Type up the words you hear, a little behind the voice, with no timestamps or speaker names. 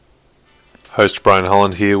Host Brian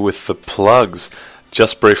Holland here with the plugs.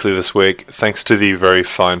 Just briefly this week, thanks to the very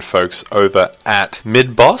fine folks over at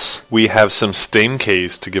Midboss, we have some Steam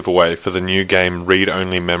keys to give away for the new game Read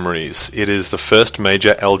Only Memories. It is the first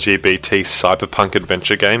major LGBT cyberpunk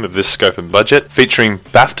adventure game of this scope and budget, featuring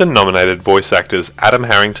BAFTA-nominated voice actors Adam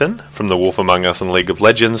Harrington from The Wolf Among Us and League of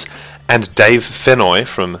Legends, and Dave Fennoy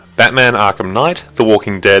from Batman Arkham Knight, The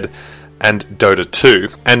Walking Dead, and Dota 2,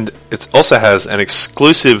 and it also has an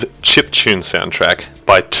exclusive chiptune soundtrack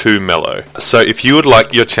by 2Mello. So if you would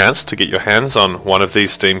like your chance to get your hands on one of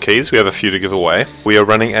these Steam keys, we have a few to give away. We are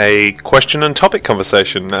running a question and topic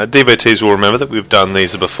conversation. DVTs will remember that we've done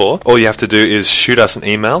these before. All you have to do is shoot us an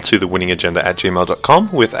email to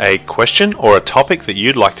thewinningagenda@gmail.com with a question or a topic that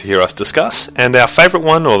you'd like to hear us discuss, and our favourite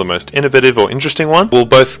one, or the most innovative or interesting one, will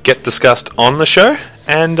both get discussed on the show,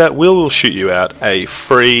 and we'll shoot you out a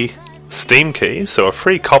free Steam key, so a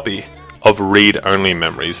free copy of Read Only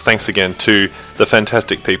Memories. Thanks again to the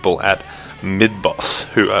fantastic people at Midboss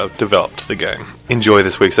who developed the game. Enjoy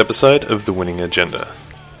this week's episode of The Winning Agenda.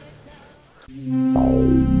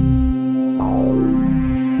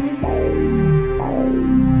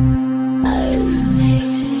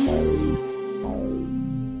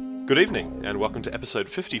 Good evening, and welcome to episode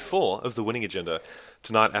 54 of The Winning Agenda.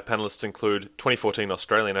 Tonight, our panellists include 2014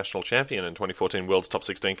 Australian National Champion and 2014 World's Top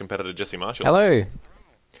 16 competitor Jesse Marshall. Hello.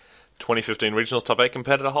 2015 Regionals Top 8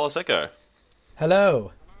 competitor Hollis Echo.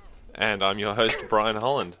 Hello. And I'm your host, Brian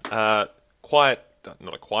Holland.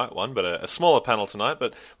 Not a quiet one, but a smaller panel tonight,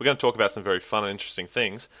 but we're going to talk about some very fun and interesting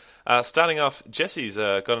things. Starting off, Jesse's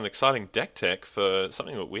got an exciting deck tech for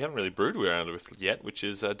something that we haven't really brewed around with yet, which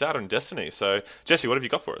is Data and Destiny. So, Jesse, what have you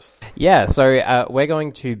got for us? Yeah, so we're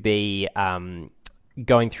going to be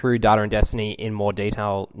going through Data and Destiny in more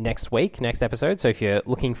detail next episode. So if you're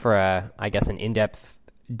looking for an in-depth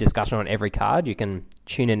discussion on every card, you can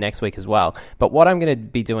tune in next week as well. But what we're going to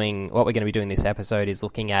be doing this episode is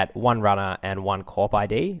looking at one runner and one corp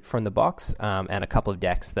ID from the box, and a couple of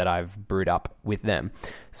decks that I've brewed up with them.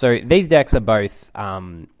 So these decks are both,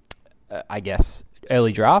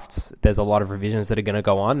 early drafts. There's a lot of revisions that are going to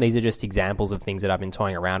go on. These are just examples of things that I've been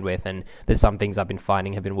toying around with, and there's some things I've been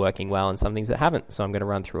finding have been working well and some things that haven't. So I'm going to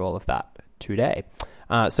run through all of that today.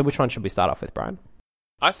 So which one should we start off with, Brian?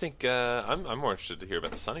 I think I'm more interested to hear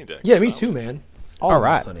about the Sunny deck. Yeah, me too, man. All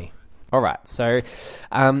right. Sunny. All right. So,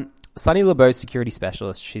 Sunny LeBeau, security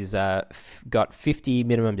specialist. She's got 50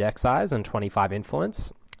 minimum deck size and 25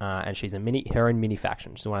 influence, and she's her own mini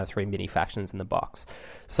faction. She's one of the 3 mini factions in the box.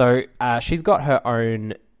 So she's got her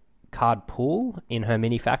own card pool in her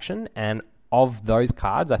mini faction, and of those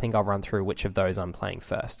cards, I think I'll run through which of those I'm playing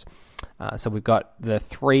first. So we've got the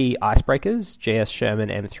 3 icebreakers: GS Sherman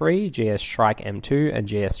M3, GS Shrike M2, and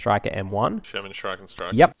GS Striker M1. Sherman, Shrike, and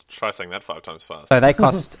Striker. Yep. Try saying that 5 times fast. So they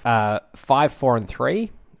cost 5, 4, and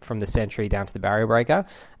 3 from the Sentry down to the Barrier Breaker.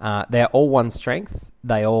 They're all 1 strength.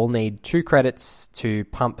 They all need 2 credits to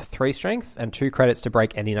pump 3 strength and 2 credits to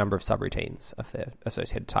break any number of subroutines of their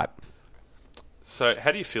associated type. So,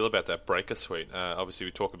 how do you feel about that breaker suite? Obviously,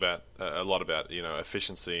 we talk about a lot about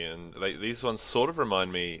efficiency, and these ones sort of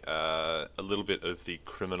remind me a little bit of the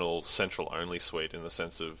criminal central only suite in the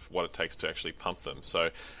sense of what it takes to actually pump them. So,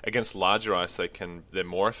 against larger ice, they're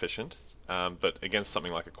more efficient, but against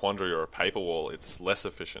something like a Quandary or a Paper Wall, it's less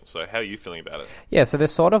efficient. So, how are you feeling about it? Yeah, so they're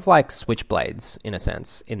sort of like switchblades in a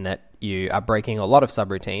sense, in that you are breaking a lot of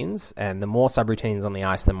subroutines, and the more subroutines on the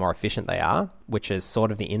ice, the more efficient they are, which is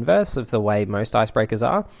sort of the inverse of the way most icebreakers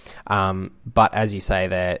are. But as you say,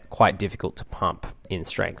 they're quite difficult to pump in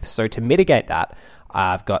strength. So to mitigate that,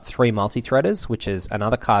 I've got 3 multi-threaders, which is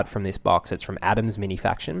another card from this box. It's from Adam's mini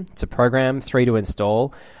faction. It's a program, 3 to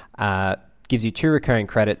install, gives you 2 recurring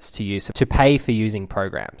credits to use to pay for using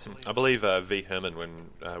programs. I believe V. Herman, when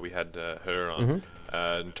we had her on,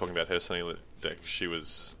 talking about her Sunny deck, she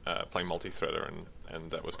was playing multi-threader,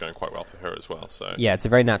 and that was going quite well for her as well. So yeah, it's a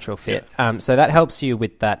very natural fit. Yeah. So that helps you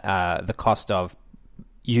with that the cost of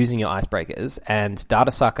using your icebreakers, and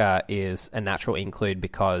Data Sucker is a natural include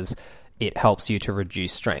because it helps you to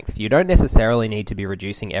reduce strength. You don't necessarily need to be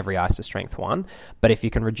reducing every ice to strength 1, but if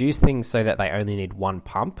you can reduce things so that they only need 1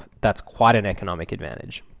 pump, that's quite an economic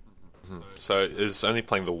advantage. So is only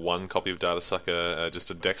playing the 1 copy of Data Sucker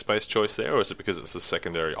just a deck-based choice there, or is it because it's a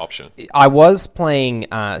secondary option? I was playing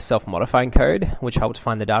self-modifying code, which helped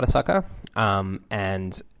find the Data Sucker,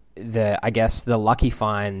 and the lucky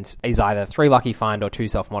find is either 3 lucky find or 2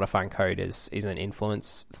 self-modifying code is an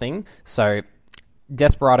influence thing. So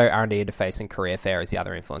Desperado, R&D Interface, and Career Fair is the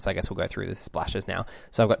other influence. I guess we'll go through the splashes now.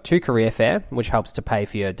 So I've got 2 Career Fair, which helps to pay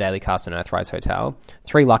for your Daily Cast and Earthrise Hotel.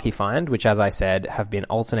 3 Lucky Find, which, as I said, have been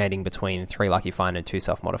alternating between 3 Lucky Find and 2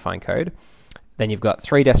 Self-Modifying Code. Then you've got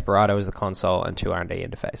 3 Desperado as the console and 2 R&D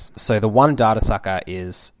Interface. So the 1 Data Sucker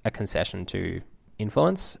is a concession to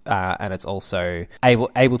influence, and it's also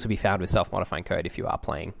able to be found with Self-Modifying Code if you are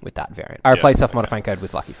playing with that variant. I replaced Self-Modifying Code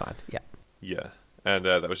with Lucky Find. Yeah. And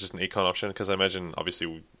that was just an econ option, because I imagine,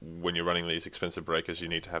 obviously, when you're running these expensive breakers, you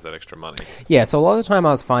need to have that extra money. Yeah, so a lot of the time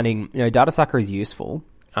I was finding, Data Sucker is useful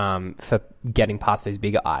for getting past those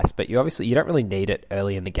bigger ice, but you don't really need it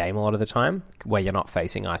early in the game a lot of the time, where you're not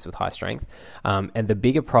facing ice with high strength. And the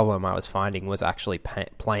bigger problem I was finding was actually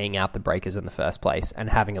playing out the breakers in the first place and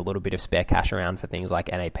having a little bit of spare cash around for things like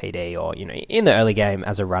NAPD, or, in the early game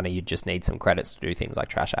as a runner, you just need some credits to do things like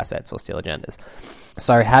trash assets or steal agendas.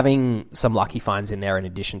 So having some Lucky Finds in there in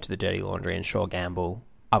addition to the Dirty Laundry and Sure Gamble,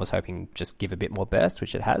 I was hoping just give a bit more burst,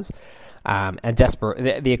 which it has. And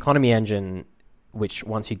the economy engine, which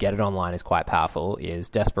once you get it online is quite powerful, is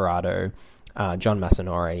Desperado, John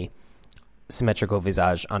Masanori, Symmetrical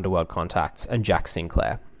Visage, Underworld Contacts, and Jack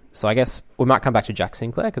Sinclair. So I guess we might come back to Jack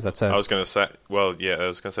Sinclair, because that's I was going to say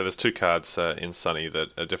there's 2 cards in Sunny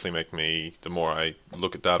that definitely make me, the more I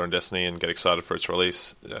look at Data and Destiny and get excited for its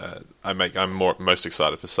release, I'm most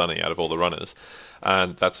excited for Sunny out of all the runners.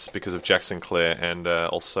 And that's because of Jack Sinclair and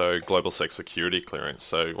also Global Sec Security Clearance.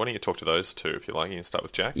 So why don't you talk to those 2 if you like? You can start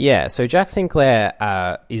with Jack. Yeah, so Jack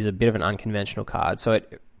Sinclair is a bit of an unconventional card. So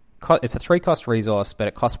it's a 3-cost resource, but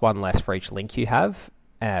it costs 1 less for each link you have.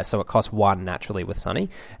 So it costs 1 naturally with Sunny.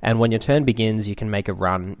 And when your turn begins, you can make a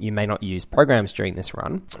run. You may not use programs during this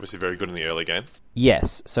run. Obviously very good in the early game.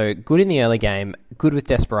 Yes, so good in the early game, good with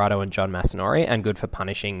Desperado and John Masanori, and good for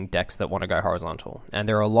punishing decks that want to go horizontal. And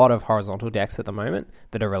there are a lot of horizontal decks at the moment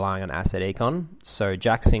that are relying on asset econ. So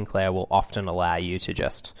Jack Sinclair will often allow you to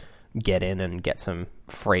just get in and get a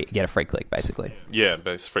free click, basically. Yeah,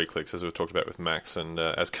 base free clicks, as we've talked about with Max, and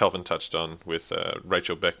as Calvin touched on with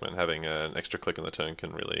Rachel Beckman, having an extra click in the turn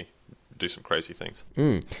can really do some crazy things.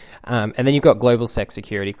 And then you've got Global Sec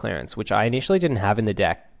Security Clearance, which I initially didn't have in the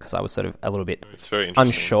deck because I was sort of a little bit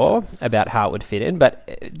unsure about how it would fit in, but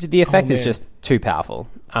the effect is just too powerful.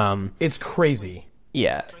 It's crazy.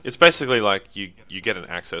 Yeah. It's basically like you get an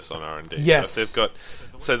access on R&D. Yes.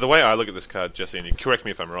 So the way I look at this card, Jesse, and you correct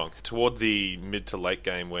me if I'm wrong, toward the mid to late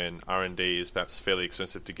game when R&D is perhaps fairly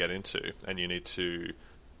expensive to get into and you need to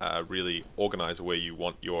really organize where you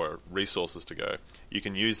want your resources to go, you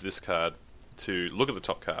can use this card to look at the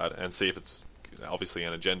top card and see if it's obviously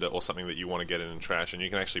an agenda or something that you want to get in and trash, and you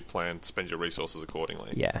can actually plan to spend your resources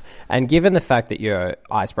accordingly. Yeah, and given the fact that your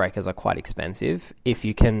icebreakers are quite expensive, if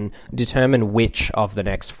you can determine which of the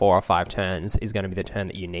next 4 or 5 turns is going to be the turn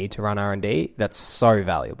that you need to run R&D, that's so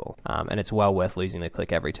valuable, and it's well worth losing the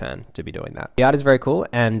click every turn to be doing that. The art is very cool,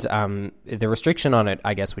 and the restriction on it,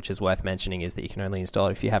 I guess, which is worth mentioning, is that you can only install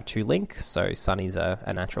it if you have 2 links, so Sunny's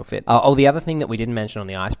a natural fit. The other thing that we didn't mention on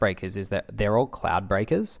the icebreakers is that they're all cloud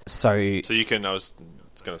breakers, so you can... I was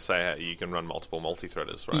going to say you can run multiple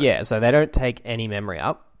multi-threaders, right? Yeah, so they don't take any memory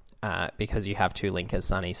up because you have 2 linkers,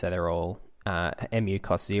 Sunny, so they're all MU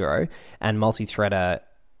cost 0, and multi-threader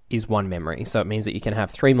is 1 memory, so it means that you can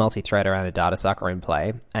have 3 multi-threader and a data sucker in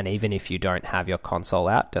play, and even if you don't have your console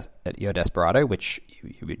out, your Desperado, which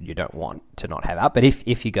you don't want to not have out, but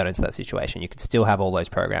if you got into that situation, you could still have all those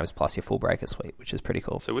programs plus your full breaker suite, which is pretty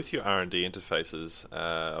cool. So with your R&D interfaces,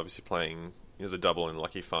 obviously playing the double and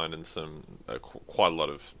Lucky Find and some quite a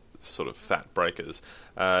lot of sort of fat breakers.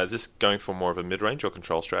 Is this going for more of a mid-range or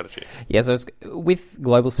control strategy? Yeah, so with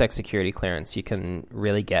Global Sec Security Clearance, you can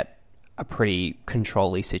really get a pretty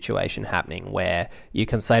control-y situation happening where you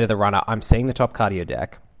can say to the runner, I'm seeing the top card of your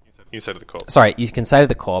deck. You can say to the corp. Sorry, you can say to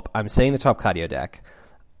the corp, I'm seeing the top card of your deck.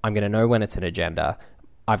 I'm going to know when it's an agenda.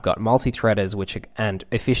 I've got multi-threaders and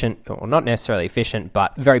efficient, or not necessarily efficient,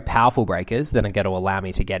 but very powerful breakers that are going to allow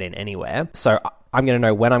me to get in anywhere. So I'm going to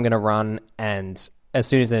know when I'm going to run, and as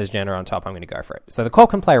soon as there's agenda on top, I'm going to go for it. So the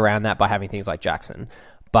corp can play around that by having things like Jackson.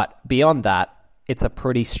 But beyond that, it's a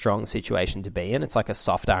pretty strong situation to be in. It's like a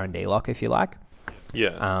soft R&D lock, if you like.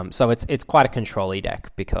 Yeah. So it's quite a control-y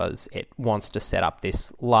deck because it wants to set up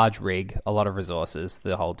this large rig, a lot of resources,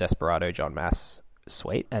 the whole Desperado John Mass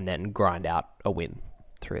suite, and then grind out a win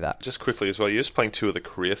through that. Just quickly as well, you're just playing 2 of the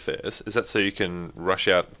career fairs. Is that so you can rush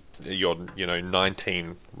out your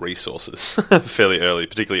 19 resources fairly early,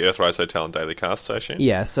 particularly Earthrise Hotel and Daily Casts, I assume?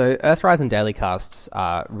 Yeah, so Earthrise and Daily Casts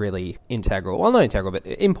are really integral, well, not integral, but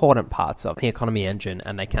important parts of the economy engine,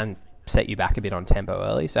 and they can set you back a bit on tempo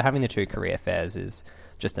early. So having the 2 career fairs is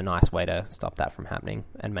just a nice way to stop that from happening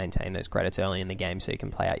and maintain those credits early in the game so you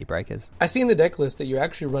can play out your breakers. I see in the deck list that you're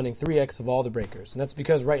actually running 3x of all the breakers, and that's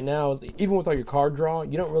because right now, even with all your card draw,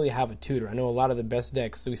 you don't really have a tutor. I know a lot of the best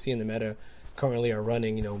decks that we see in the meta currently are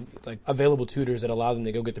running, like available tutors that allow them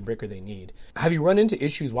to go get the breaker they need. Have you run into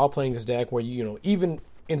issues while playing this deck where even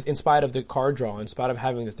in spite of the card draw, in spite of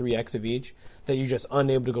having the 3x of each, that you're just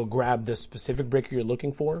unable to go grab the specific breaker you're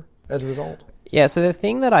looking for as a result? Yeah, so the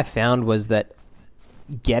thing that I found was that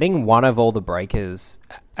getting one of all the breakers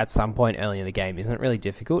at some point early in the game isn't really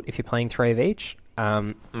difficult if you're playing 3 of each.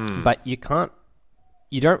 But you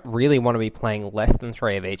don't really want to be playing less than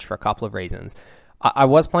 3 of each for a couple of reasons. I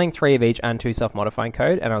was playing 3 of each and 2 self-modifying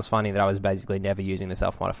code, and I was finding that I was basically never using the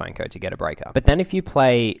self-modifying code to get a breaker. But then if you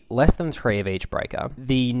play less than 3 of each breaker,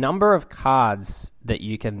 the number of cards that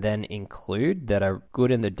you can then include that are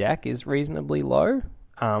good in the deck is reasonably low.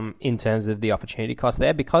 In terms of the opportunity cost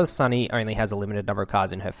there. Because Sunny only has a limited number of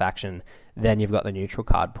cards in her faction, then you've got the neutral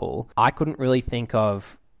card pool. I couldn't really think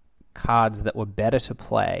of cards that were better to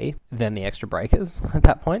play than the extra breakers at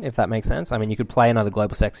that point, if that makes sense. I mean, you could play another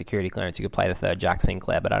Global Sec Security Clearance, you could play the third Jack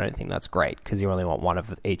Sinclair, but I don't think that's great because you only want one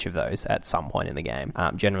of each of those at some point in the game,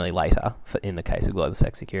 generally later in the case of Global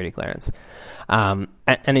Sec Security Clearance. And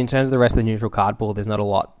in terms of the rest of the neutral card pool, there's not a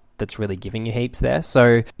lot that's really giving you heaps there.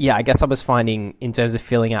 So yeah, I guess I was finding in terms of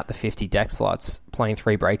filling out the 50 deck slots, playing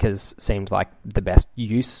 3 breakers seemed like the best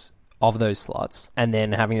use of those slots, and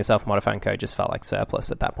then having the self-modifying code just felt like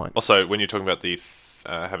surplus at that point. Also, when you're talking about the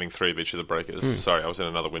having 3 of each of the breakers, sorry, I was in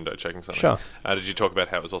another window checking something. Sure. Did you talk about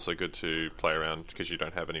how it was also good to play around because you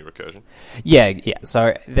don't have any recursion? Yeah.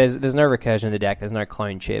 So there's no recursion in the deck. There's no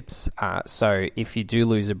clone chips. So if you do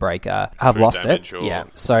lose a breaker, I've lost it. Yeah.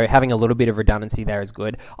 So having a little bit of redundancy there is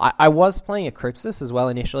good. I was playing a Crypsis as well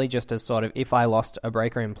initially, just as sort of if I lost a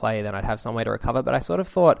breaker in play, then I'd have some way to recover. But I sort of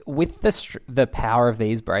thought with the power of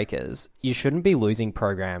these breakers, you shouldn't be losing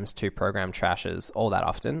programs to program trashes all that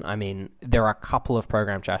often. I mean, there are a couple of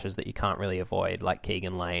program trashes that you can't really avoid, like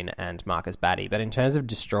Keegan Lane and Marcus Batty. But in terms of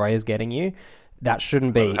destroyers getting you, that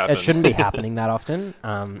shouldn't be happening that often.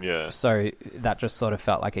 So that just sort of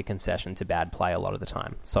felt like a concession to bad play a lot of the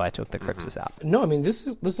time. So I took the Crypsis out. No, I mean this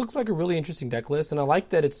looks like a really interesting deck list, and I like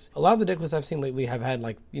that it's a lot of the deck lists I've seen lately have had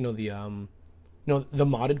like the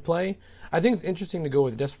modded play. I think it's interesting to go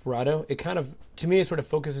with Desperado. It kind of, to me, it sort of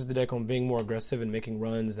focuses the deck on being more aggressive and making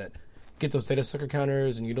runs that get those data sucker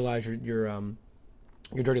counters and utilize your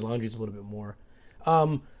dirty laundries a little bit more.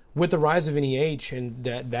 With the rise of NEH and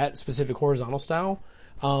that specific horizontal style,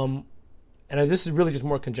 and this is really just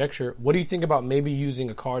more conjecture, what do you think about maybe using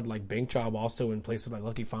a card like Bank Job also in place of like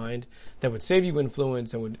Lucky Find that would save you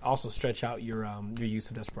influence and would also stretch out your use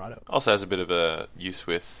of Desperado? Also has a bit of a use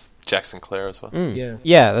with Jack Sinclair as well.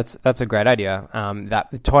 Yeah, that's a great idea.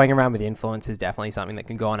 That toying around with influence is definitely something that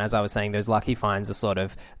can go on. As I was saying, those Lucky Finds are sort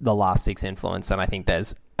of the last 6 influence, and I think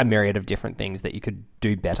there's a myriad of different things that you could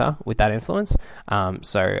do better with that influence.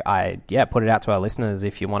 So I put it out to our listeners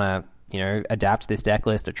if you want to adapt this deck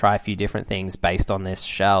list or try a few different things based on this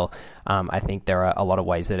shell. I think there are a lot of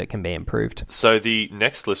ways that it can be improved. So the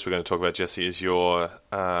next list we're going to talk about, Jesse, is your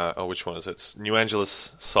which one is it? It's New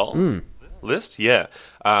Angeles Sol list? Yeah.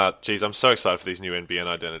 Geez, I'm so excited for these new NBN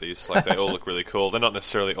identities. Like, they all look really cool. They're not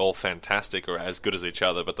necessarily all fantastic or as good as each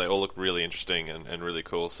other, but they all look really interesting and really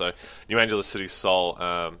cool. So New Angeles Sol,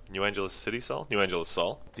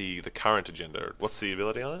 the current agenda. What's the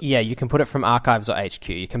ability on it? Yeah, you can put it from Archives or HQ.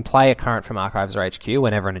 You can play a current from Archives or HQ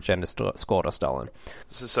whenever an agenda scored or stolen.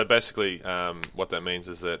 So basically, what that means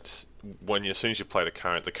is that as soon as you play the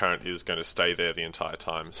current is going to stay there the entire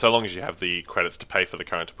time, so long as you have the credits to pay for the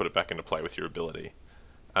current to put it back into play with your ability.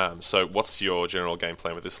 So what's your general game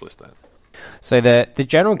plan with this list then? So the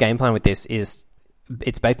general game plan with this is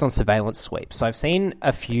it's based on surveillance sweep. So I've seen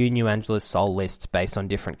a few New Angeles Sol lists based on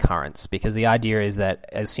different currents, because the idea is that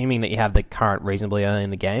assuming that you have the current reasonably early in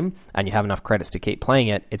the game and you have enough credits to keep playing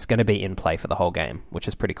it, it's going to be in play for the whole game, which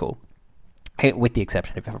is pretty cool. With the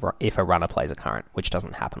exception if a runner plays a current, which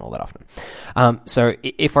doesn't happen all that often. So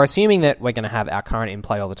if we're assuming that we're going to have our current in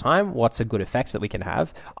play all the time, what's a good effect that we can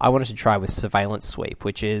have? I wanted to try with Surveillance Sweep,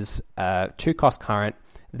 which is 2-cost current.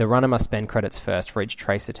 The runner must spend credits first for each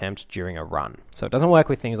trace attempt during a run. So it doesn't work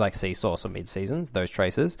with things like Sea Source or Mid-Seasons, those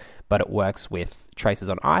traces, but it works with traces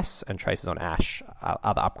on Ice and traces on Ash,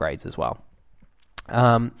 other upgrades as well.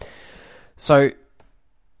 So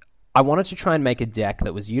I wanted to try and make a deck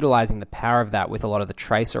that was utilizing the power of that with a lot of the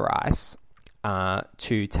Tracer Ice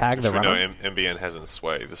to tag the runner. We know NBN hasn't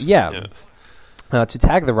swayed. To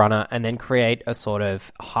tag the runner and then create a sort of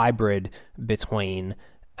hybrid between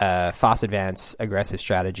a fast advance aggressive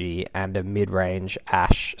strategy and a mid-range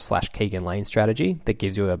Ash/Keegan Lane strategy that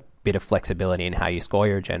gives you a bit of flexibility in how you score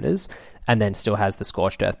your agendas, and then still has the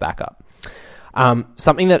Scorched Earth backup.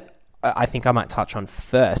 Something that I think I might touch on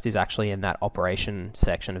first is actually in that operation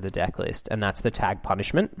section of the deck list, and that's the tag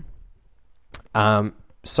punishment.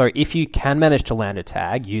 So if you can manage to land a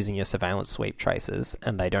tag using your surveillance sweep traces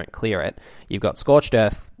and they don't clear it, you've got Scorched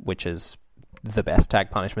Earth, which is the best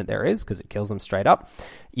tag punishment there is because it kills them straight up.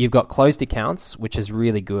 You've got Closed Accounts, which is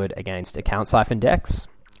really good against account siphon decks.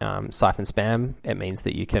 Siphon spam, it means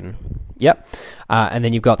that you can... and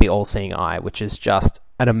then you've got the All-Seeing Eye, which is just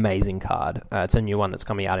an amazing card. It's a new one that's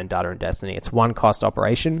coming out in Data and Destiny. It's 1 cost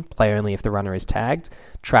operation, play only if the runner is tagged,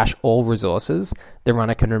 trash all resources. The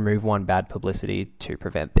runner can remove 1 bad publicity to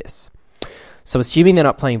prevent this. So assuming they're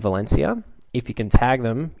not playing Valencia, if you can tag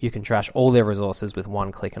them, you can trash all their resources with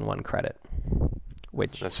 1 click and 1 credit.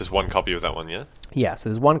 Which that's just 1 copy of that one, yeah? Yeah, so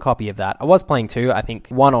there's 1 copy of that. I was playing 2. I think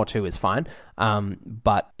 1 or 2 is fine.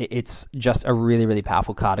 But it's just a really, really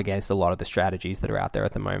powerful card against a lot of the strategies that are out there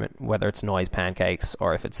at the moment, whether it's Noise Pancakes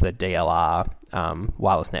or if it's the DLR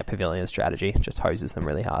Wireless Net Pavilion strategy. It just hoses them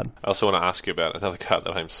really hard. I also want to ask you about another card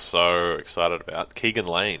that I'm so excited about, Keegan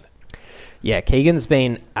Lane. Yeah, Keegan's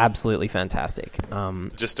been absolutely fantastic.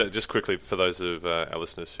 Just quickly for those of our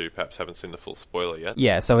listeners who perhaps haven't seen the full spoiler yet.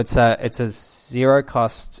 Yeah, so it's a 0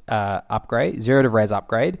 cost upgrade, 0 to res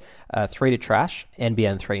upgrade, 3 to trash,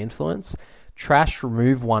 NBN 3 influence, trash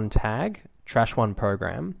remove 1 tag, trash 1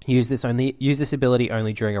 program. Use this ability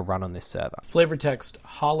only during a run on this server. Flavor text: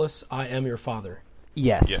 Hollis, I am your father.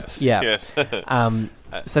 Yes. Yes.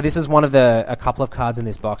 So this is one of a couple of cards in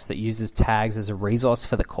this box that uses tags as a resource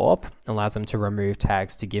for the corp, allows them to remove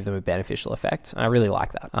tags to give them a beneficial effect. I really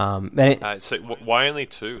like that. So why only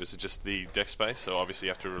 2? Is it just the deck space? So obviously you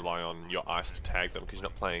have to rely on your ice to tag them because you're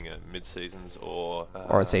not playing mid-seasons or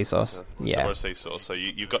a Seesaws. Or a Seesaw. So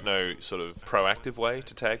you've got no sort of proactive way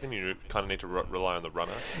to tag them. You kind of need to rely on the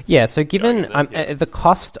runner. Yeah, so given the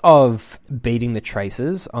cost of beating the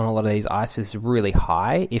traces on a lot of these ice is really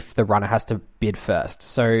high if the runner has to bid first.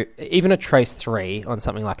 So even a Trace 3 on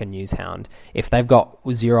something like a Newshound, if they've got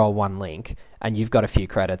 0 or 1 link and you've got a few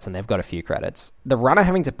credits and they've got a few credits, the runner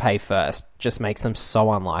having to pay first just makes them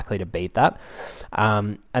so unlikely to beat that.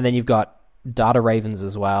 And then you've got Data Ravens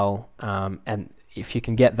as well, and if you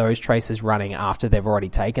can get those traces running after they've already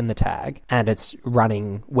taken the tag and it's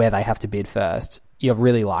running where they have to bid first, you're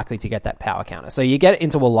really likely to get that power counter. So you get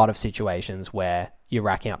into a lot of situations where you're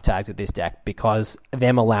racking up tags with this deck because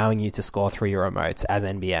them allowing you to score through your emotes as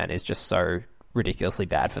NBN is just so ridiculously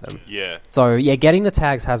bad for them. Yeah. So yeah, getting the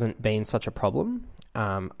tags hasn't been such a problem.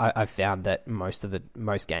 I've found that most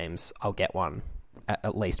games I'll get one,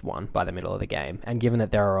 at least one, by the middle of the game. And given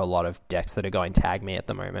that there are a lot of decks that are going tag me at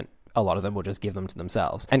the moment, a lot of them will just give them to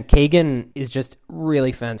themselves. And Keegan is just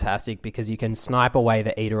really fantastic because you can snipe away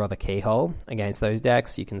the Eater or the Keyhole against those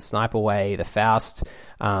decks. You can snipe away the Faust.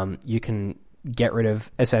 You can get rid of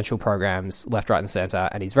essential programs left, right, and center,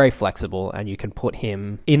 and he's very flexible, and you can put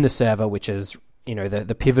him in the server, which is, you know,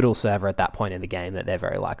 the pivotal server at that point in the game that they're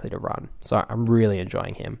very likely to run. So I'm really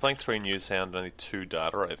enjoying him. Playing 3 Newshound and only 2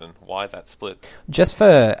 Data Raven. Why that split? Just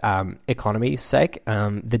for economy's sake,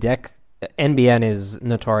 the deck NBN is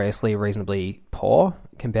notoriously reasonably poor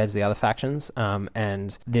compared to the other factions,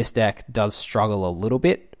 and this deck does struggle a little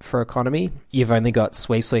bit for economy. You've only got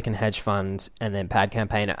Sweepsweek and Hedge Fund and then Pad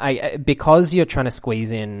Campaign. Because you're trying to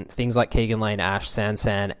squeeze in things like Keegan Lane, Ash,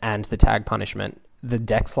 Sansan, and the tag punishment, the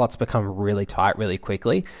deck slots become really tight really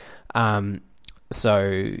quickly. So,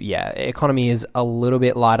 yeah, economy is a little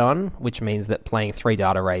bit light on, which means that playing 3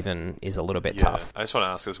 Data Raven is a little bit tough. I just want to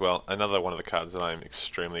ask as well, another one of the cards that I'm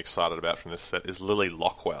extremely excited about from this set is Lily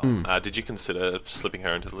Lockwell. Did you consider slipping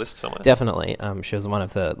her into the list somewhere? Definitely. She was one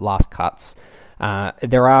of the last cuts.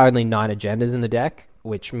 There are only 9 agendas in the deck,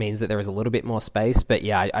 which means that there is a little bit more space. But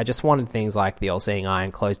yeah, I just wanted things like the All-Seeing Eye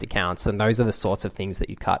and Closed Accounts, and those are the sorts of things that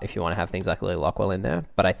you cut if you want to have things like Lily Lockwell in there.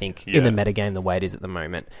 But I think in the metagame, the way it is at the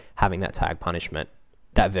moment, having that tag punishment,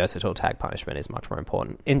 that versatile tag punishment is much more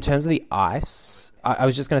important. In terms of the ice, I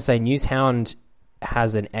was just going to say Newshound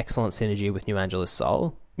has an excellent synergy with New Angeles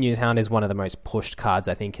Soul. Newshound is one of the most pushed cards,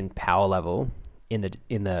 I think, in power level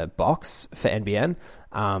in the box for NBN.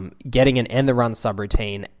 Getting an End the Run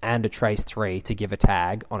subroutine and a Trace 3 to give a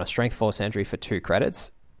tag on a Strength 4 Sentry for 2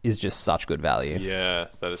 credits is just such good value. Yeah,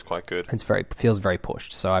 that is quite good. Feels very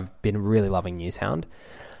pushed. So I've been really loving Newshound.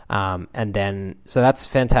 And then, so that's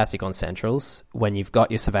fantastic on centrals. When you've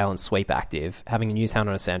got your surveillance sweep active, having a Newshound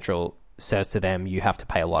on a central says to them, you have to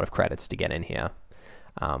pay a lot of credits to get in here.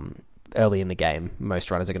 early in the game,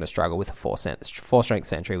 most runners are going to struggle with a 4-strength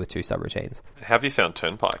sentry with 2 subroutines. How have you found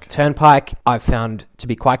Turnpike? Turnpike I've found to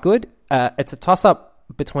be quite good. It's a toss-up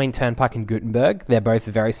between Turnpike and Gutenberg. They're both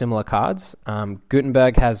very similar cards.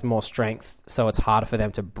 Gutenberg has more strength, so it's harder for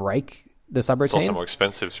them to break the subroutine. It's also more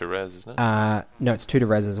expensive to res, isn't it? No, it's 2 to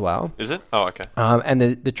res as well. Is it? Oh, okay. And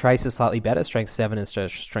the trace is slightly better, strength 7 instead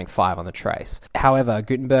of strength 5 on the trace. However,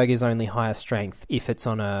 Gutenberg is only higher strength if it's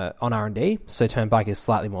on R&D, so Turnpike is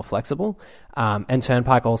slightly more flexible. And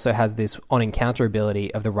Turnpike also has this on-encounter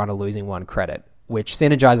ability of the runner losing 1 credit, which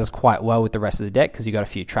synergizes quite well with the rest of the deck because you've got a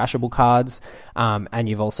few trashable cards, and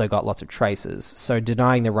you've also got lots of traces. So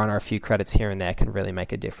denying the runner a few credits here and there can really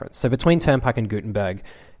make a difference. So between Turnpike and Gutenberg,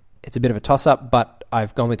 it's a bit of a toss-up, but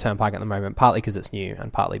I've gone with Turnpike at the moment, partly because it's new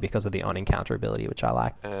and partly because of the on-encounter ability, which I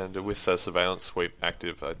like. And with Surveillance Sweep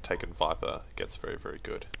active, taken Viper gets very, very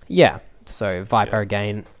good. Yeah, so Viper,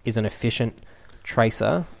 again, is an efficient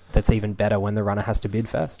tracer that's even better when the runner has to bid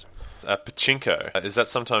first. Pachinko, is that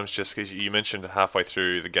sometimes just because you mentioned halfway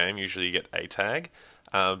through the game, usually you get a tag,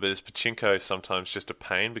 but is Pachinko sometimes just a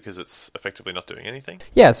pain because it's effectively not doing anything?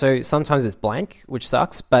 Yeah, so sometimes it's blank, which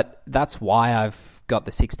sucks, but that's why I've got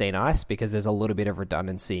the 16 ice, because there's a little bit of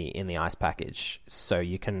redundancy in the ice package. So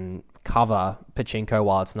you can cover Pachinko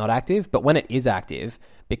while it's not active, but when it is active,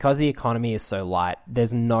 because the economy is so light,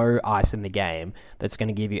 there's no ice in the game that's going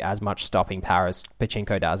to give you as much stopping power as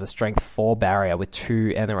Pachinko does. A strength 4 barrier with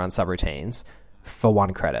 2 end-the-run subroutines for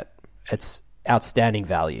 1 credit. It's outstanding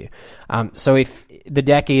value. So if the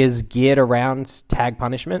deck is geared around tag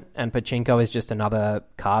punishment, and Pachinko is just another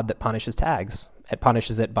card that punishes tags, it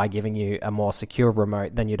punishes it by giving you a more secure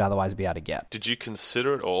remote than you'd otherwise be able to get. Did you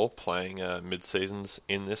consider at all playing mid-seasons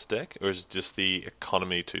in this deck, or is just the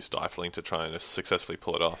economy too stifling to try and successfully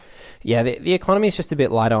pull it off? Yeah, the economy is just a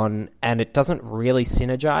bit light on, and it doesn't really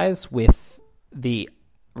synergize with the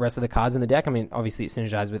rest of the cards in the deck. I mean, obviously it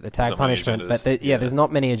synergizes with the tag punishment, but there's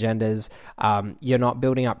not many agendas. You're not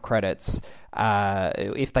building up credits.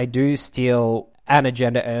 If they do steal an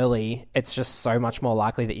agenda early, it's just so much more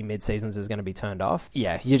likely that your mid-seasons is going to be turned off.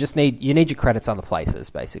 Yeah, you need your credits other places,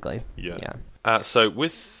 basically. Yeah. So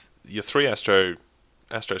with your 3 Astro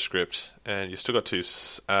script, and you've still got 2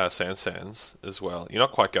 Sands as well, you're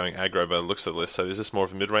not quite going aggro by the looks of the list, so is this more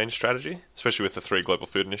of a mid-range strategy? Especially with the 3 global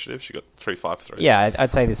food initiatives, you got 3 5-3s. Yeah,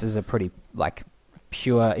 I'd say this is a pretty,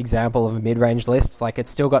 pure example of a mid-range list. It's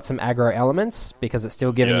still got some aggro elements, because it's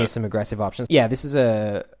still giving you some aggressive options. Yeah, this is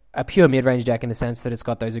a pure mid-range deck in the sense that it's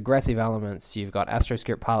got those aggressive elements. You've got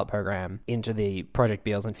AstroScript Pilot Program into the Project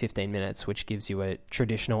Beals in 15 minutes, which gives you a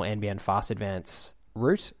traditional NBN fast advance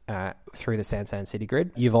route through the Sansan City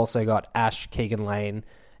Grid. You've also got Ash, Keegan Lane,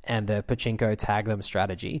 and the Pachinko Tag Them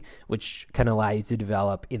strategy, which can allow you to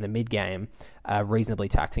develop in the mid-game a reasonably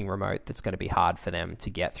taxing remote that's going to be hard for them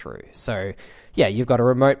to get through. So, yeah, you've got a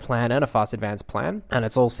remote plan and a fast advance plan, and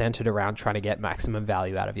it's all centered around trying to get maximum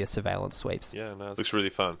value out of your surveillance sweeps. Yeah, no, it looks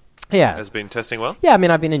really fun. Yeah. Has been testing well? Yeah, I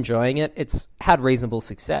mean, I've been enjoying it. It's had reasonable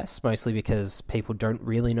success, mostly because people don't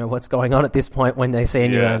really know what's going on at this point when they see a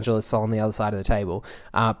New Angeles Sol on the other side of the table.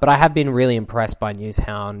 But I have been really impressed by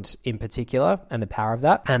Newshound in particular, and the power of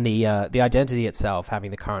that. And the identity itself,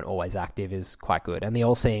 having the current always active, is quite good. And the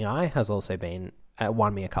All-Seeing Eye has also been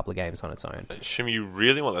won me a couple of games on its own. Shim, you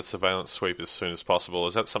really want that surveillance sweep as soon as possible.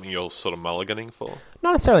 Is that something you're sort of mulliganing for?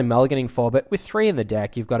 Not necessarily mulliganing for, but with 3 in the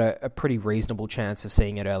deck, you've got a pretty reasonable chance of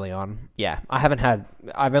seeing it early on. Yeah,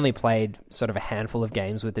 I've only played sort of a handful of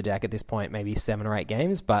games with the deck at this point, maybe 7 or 8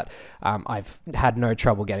 games, but I've had no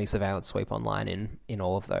trouble getting surveillance sweep online in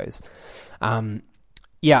all of those.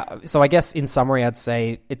 Yeah, so I guess in summary, I'd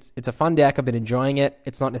say it's a fun deck. I've been enjoying it.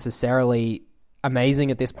 It's not necessarily amazing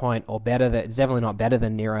at this point, or better. It's definitely not better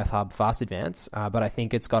than Near Earth Hub Fast Advance, but I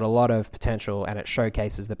think it's got a lot of potential, and it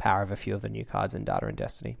showcases the power of a few of the new cards in Data and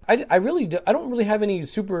Destiny. I don't really have any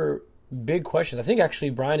super big questions. I think actually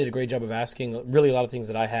Brian did a great job of asking really a lot of things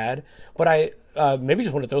that I had, but I maybe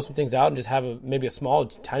just want to throw some things out and just have maybe a small,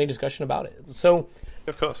 tiny discussion about it. So,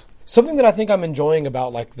 of course, something that I think I'm enjoying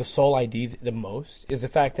about the Sol ID the most is the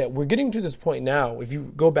fact that we're getting to this point now, if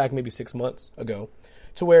you go back maybe 6 months ago,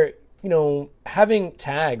 to where having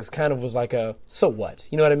tags kind of was like a, so what?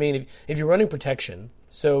 You know what I mean? If you're running protection,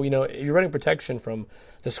 so, if you're running protection from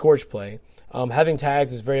the Scorch play, having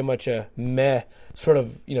tags is very much a meh sort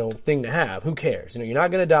of, thing to have. Who cares? You're not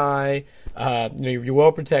going to die. You're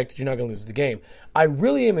well protected. You're not going to lose the game. I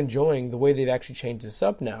really am enjoying the way they've actually changed this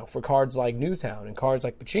up now for cards like Newtown and cards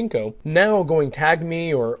like Pachinko. Now going tag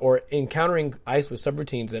me or encountering ice with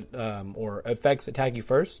subroutines that, or effects that tag you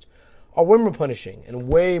first are way more punishing and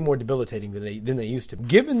way more debilitating than they used to.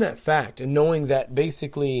 Given that fact, and knowing that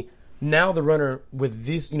basically now the runner with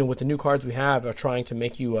these, with the new cards we have, are trying to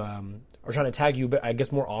make you, are trying to tag you, I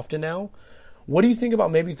guess, more often now. What do you think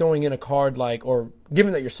about maybe throwing in a card like, or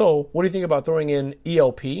given that you're Soul, what do you think about throwing in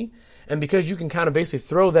ELP? And because you can kind of basically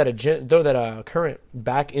throw that current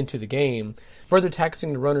back into the game, further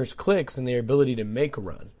taxing the runner's clicks and their ability to make a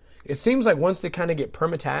run. It seems like once they kind of get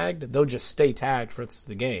perma-tagged, they'll just stay tagged for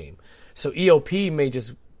the game. So ELP may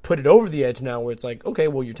just put it over the edge now where it's like, okay,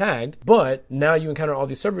 well, you're tagged, but now you encounter all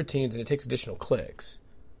these subroutines and it takes additional clicks.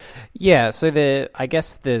 Yeah, so I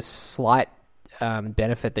guess the slight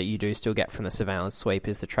benefit that you do still get from the surveillance sweep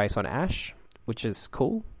is the trace on Ash, which is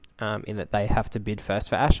cool, in that they have to bid first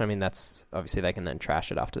for Ash. I mean, that's obviously they can then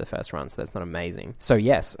trash it after the first run, so that's not amazing. So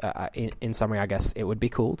yes, in summary, I guess it would be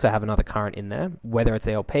cool to have another current in there, whether it's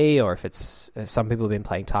ELP or if it's some people have been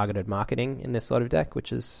playing targeted marketing in this sort of deck,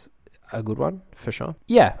 which is a good one for sure.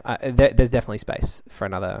 Yeah, there's definitely space for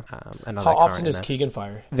another. How often does Keegan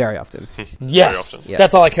fire? Very often. Yes, Very often. Yep.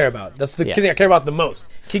 That's all I care about. That's the thing I care about the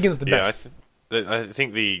most. Keegan's the best. I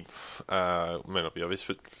think the may not be obvious,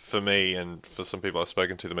 but for me and for some people I've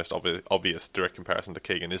spoken to, the most obvious direct comparison to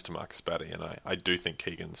Keegan is to Marcus Batty, and I do think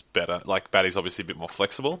Keegan's better. Like, Batty's obviously a bit more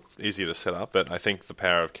flexible, easier to set up, but I think the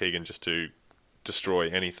power of Keegan just to destroy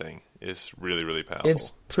anything is really, really powerful.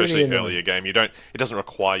 It's pretty especially annoying. earlier game. It doesn't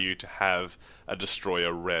require you to have a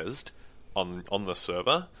destroyer rezzed on the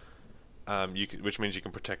server, which means you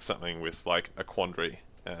can protect something with like a Quandary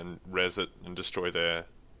and res it and destroy their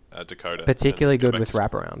Dakota. Particularly good with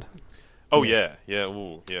wraparound. Oh yeah.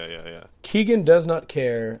 Ooh, yeah. Keegan does not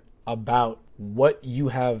care about what you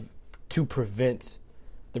have to prevent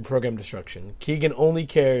the program destruction. Keegan only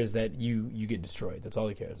cares that you get destroyed. That's all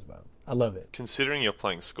he cares about. I love it. Considering you're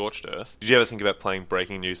playing Scorched Earth, did you ever think about playing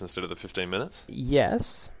Breaking News instead of the 15 minutes?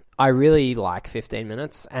 Yes. I really like 15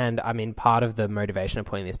 minutes, and I mean, part of the motivation of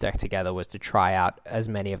putting this deck together was to try out as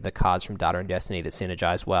many of the cards from Data and Destiny that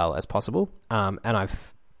synergize well as possible. And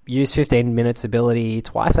I've used 15 minutes ability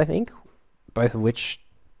twice, I think, both of which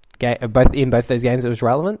in both those games it was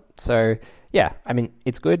relevant. So yeah, I mean,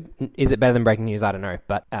 it's good. Is it better than Breaking News? I don't know,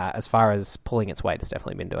 but as far as pulling its weight, it's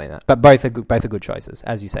definitely been doing that. But both are good choices.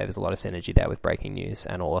 As you say, there's a lot of synergy there with Breaking News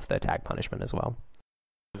and all of the tag punishment as well.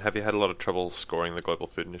 Have you had a lot of trouble scoring the Global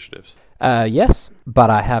Food Initiatives? Yes, but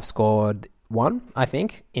I have scored one, I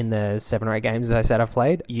think, in the 7 or 8 games that I said I've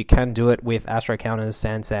played. You can do it with Astro Counters,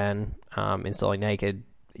 Sansan, installing Naked,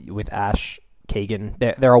 with Ash, Keegan.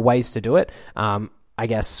 There are ways to do it. I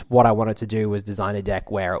guess what I wanted to do was design a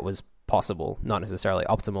deck where it was possible, not necessarily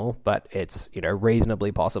optimal, but it's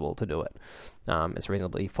reasonably possible to do it. It's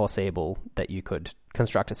reasonably foreseeable that you could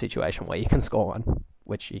construct a situation where you can score one,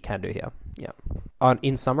 which you can do here. Yeah.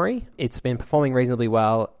 In summary, it's been performing reasonably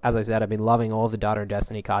well. As I said, I've been loving all the Data and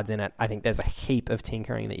Destiny cards in it. I think there's a heap of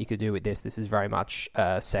tinkering that you could do with this. This is very much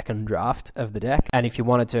a second draft of the deck. And if you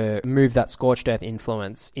wanted to move that Scorched Earth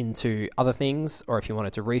influence into other things, or if you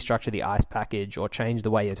wanted to restructure the ice package or change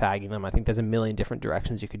the way you're tagging them, I think there's a million different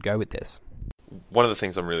directions you could go with this. One of the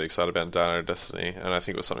things I'm really excited about in Data and Destiny, and I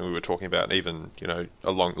think it was something we were talking about even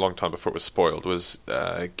a long time before it was spoiled, was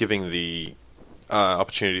giving the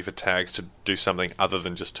opportunity for tags to do something other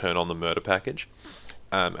than just turn on the murder package.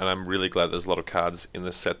 And I'm really glad there's a lot of cards in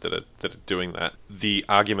this set that are doing that. The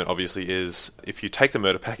argument obviously is if you take the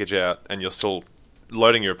murder package out and you're still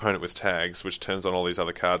loading your opponent with tags, which turns on all these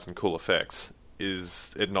other cards and cool effects,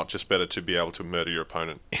 is it not just better to be able to murder your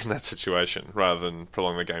opponent in that situation rather than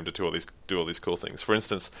prolong the game to do all these cool things? For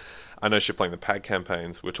instance, I know you're playing the PAG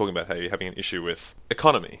campaigns. We're talking about how you're having an issue with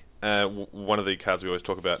economy. One of the cards we always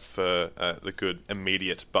talk about for the good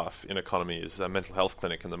immediate buff in economy is Mental Health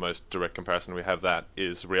Clinic, and the most direct comparison we have that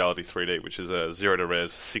is Reality 3D, which is a 0 to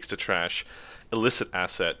res, 6 to trash, illicit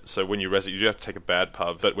asset. So when you res it, you do have to take a bad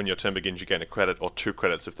pub, but when your turn begins, you gain a credit or 2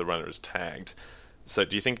 credits if the runner is tagged. So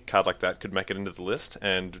do you think a card like that could make it into the list?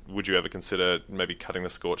 And would you ever consider maybe cutting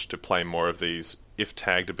the Scorch to play more of these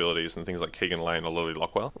if-tagged abilities and things like Keegan Lane or Lily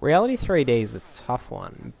Lockwell? Reality 3D is a tough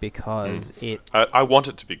one because I want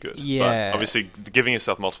it to be good. Yeah. But obviously, giving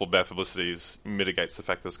yourself multiple bad publicities mitigates the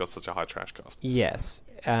fact that it's got such a high trash cost. Yes.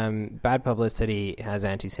 Bad publicity has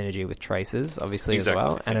anti-synergy with traces, obviously, Exactly, as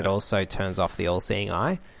well. And yeah. it also turns off the All-Seeing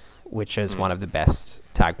Eye, which is one of the best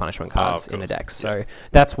tag punishment cards in the deck. So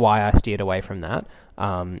that's why I steered away from that.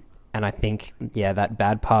 And I think, that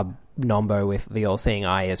bad pub Nombo with the All-Seeing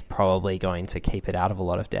Eye is probably going to keep it out of a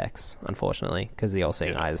lot of decks, unfortunately, because the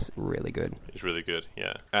All-Seeing Eye is really good. It's really good,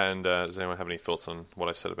 yeah. And does anyone have any thoughts on what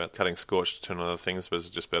I said about cutting Scorch to turn on other things, but it's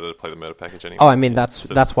just better to play the murder package anyway? Oh, I mean, that's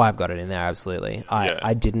why I've got it in there, absolutely. I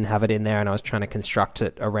Yeah. didn't have it in there, and I was trying to construct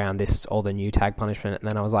it around all the new tag punishment, and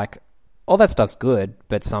then I was like, all that stuff's good,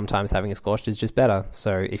 but sometimes having a Scorched is just better.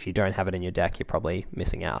 So if you don't have it in your deck, you're probably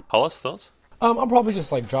missing out. Hollis, thoughts? I'll probably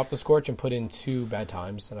just like drop the Scorch and put in 2 Bad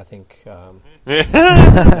Times, and I think I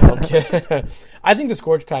think the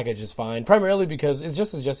Scorch package is fine, primarily because it's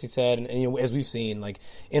just as Jesse said, and as we've seen, like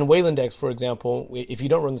in Wayland decks, for example, if you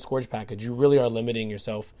don't run the Scorch package, you really are limiting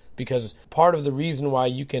yourself, because part of the reason why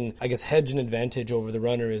you can, I guess, hedge an advantage over the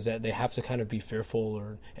runner is that they have to kind of be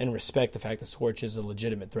fearful and respect the fact that Scorch is a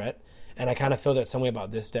legitimate threat, and I kind of feel that some way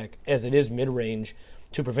about this deck, as it is mid-range,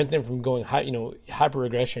 to prevent them from going hyper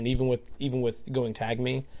aggression, even with going Tag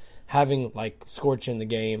Me, having like Scorch in the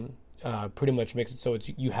game pretty much makes it so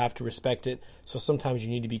you have to respect it. So sometimes you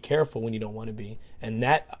need to be careful when you don't want to be, and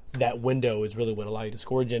that window is really what allows you to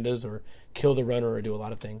score agendas or kill the runner or do a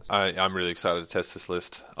lot of things. I'm really excited to test this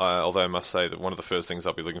list. Although I must say that one of the first things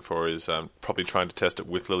I'll be looking for is probably trying to test it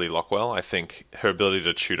with Lily Lockwell. I think her ability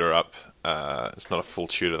to tutor up. It's not a full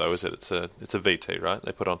tutor though, is it? It's a VT, right?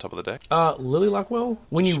 They put it on top of the deck. Lily Lockwell.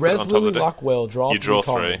 When you res Lily Lockwell, draw 3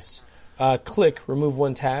 cards. Click, remove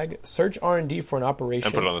 1 tag, search R&D for an operation,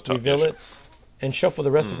 and put it on the top, reveal it, and shuffle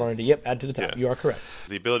the rest of R&D. Yep, add to the top. Yeah. You are correct.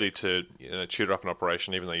 The ability to tutor up an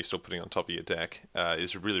operation, even though you're still putting it on top of your deck,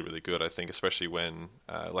 is really, really good, I think, especially when,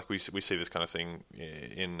 like we see this kind of thing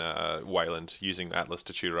in Wayland, using Atlas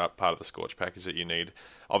to tutor up part of the Scorch package that you need.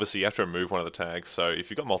 Obviously, you have to remove one of the tags, so if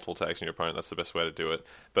you've got multiple tags in your opponent, that's the best way to do it.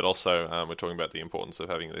 But also, we're talking about the importance of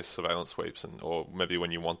having these surveillance sweeps, or maybe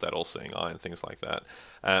when you want that all-seeing eye and things like that.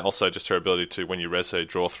 And also, just her ability to, when you res her,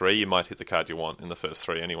 draw 3, you might hit the card you want in the first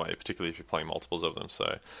 3 anyway, particularly if you're playing multiples of them.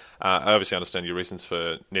 So I obviously understand your reasons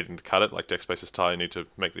for needing to cut it, like deck space is tight, you need to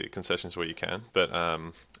make the concessions where you can. But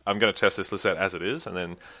I'm going to test this list out as it is, and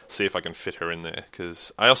then see if I can fit her in there,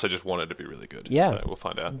 because I also just want it to be really good. Yeah. So we'll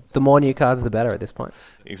find out. The more new cards, the better at this point.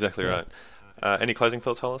 Exactly right. Any closing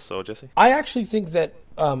thoughts, Hollis or Jesse? I actually think that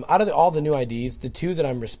out of all the new IDs, the 2 that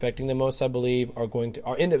I'm respecting the most, I believe,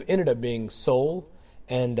 ended up being Soul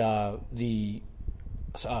and the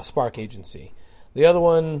Spark Agency. The other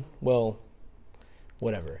one, well,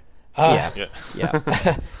 whatever. Yeah.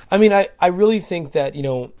 I mean, I really think that,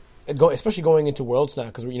 especially going into Worlds now,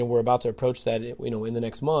 because we're about to approach that, in the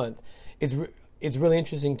next month. It's really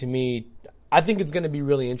interesting to me. I think it's going to be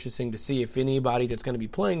really interesting to see if anybody that's going to be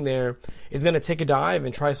playing there is going to take a dive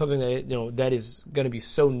and try something that that is going to be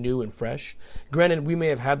so new and fresh. Granted, we may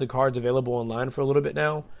have had the cards available online for a little bit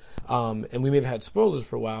now, and we may have had spoilers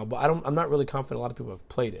for a while, but I'm not really confident a lot of people have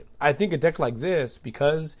played it. I think a deck like this,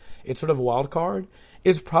 because it's sort of a wild card,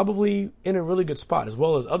 is probably in a really good spot, as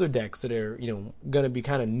well as other decks that are going to be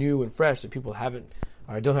kind of new and fresh that people haven't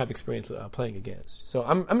or don't have experience with playing against. So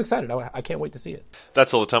I'm excited. I can't wait to see it.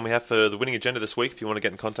 That's all the time we have for The Winning Agenda this week. If you want to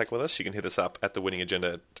get in contact with us, you can hit us up at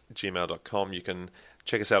thewinningagenda@gmail.com. You can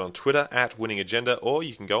check us out on Twitter @winningagenda, or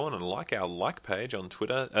you can go on and like our page on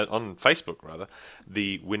Twitter, on Facebook rather,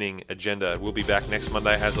 The Winning Agenda. We'll be back next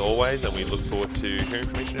Monday as always, and we look forward to hearing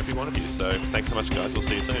from each and every one of you. So thanks so much, guys. We'll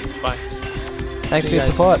see you soon. Bye. Thanks for your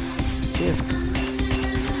support. Cheers.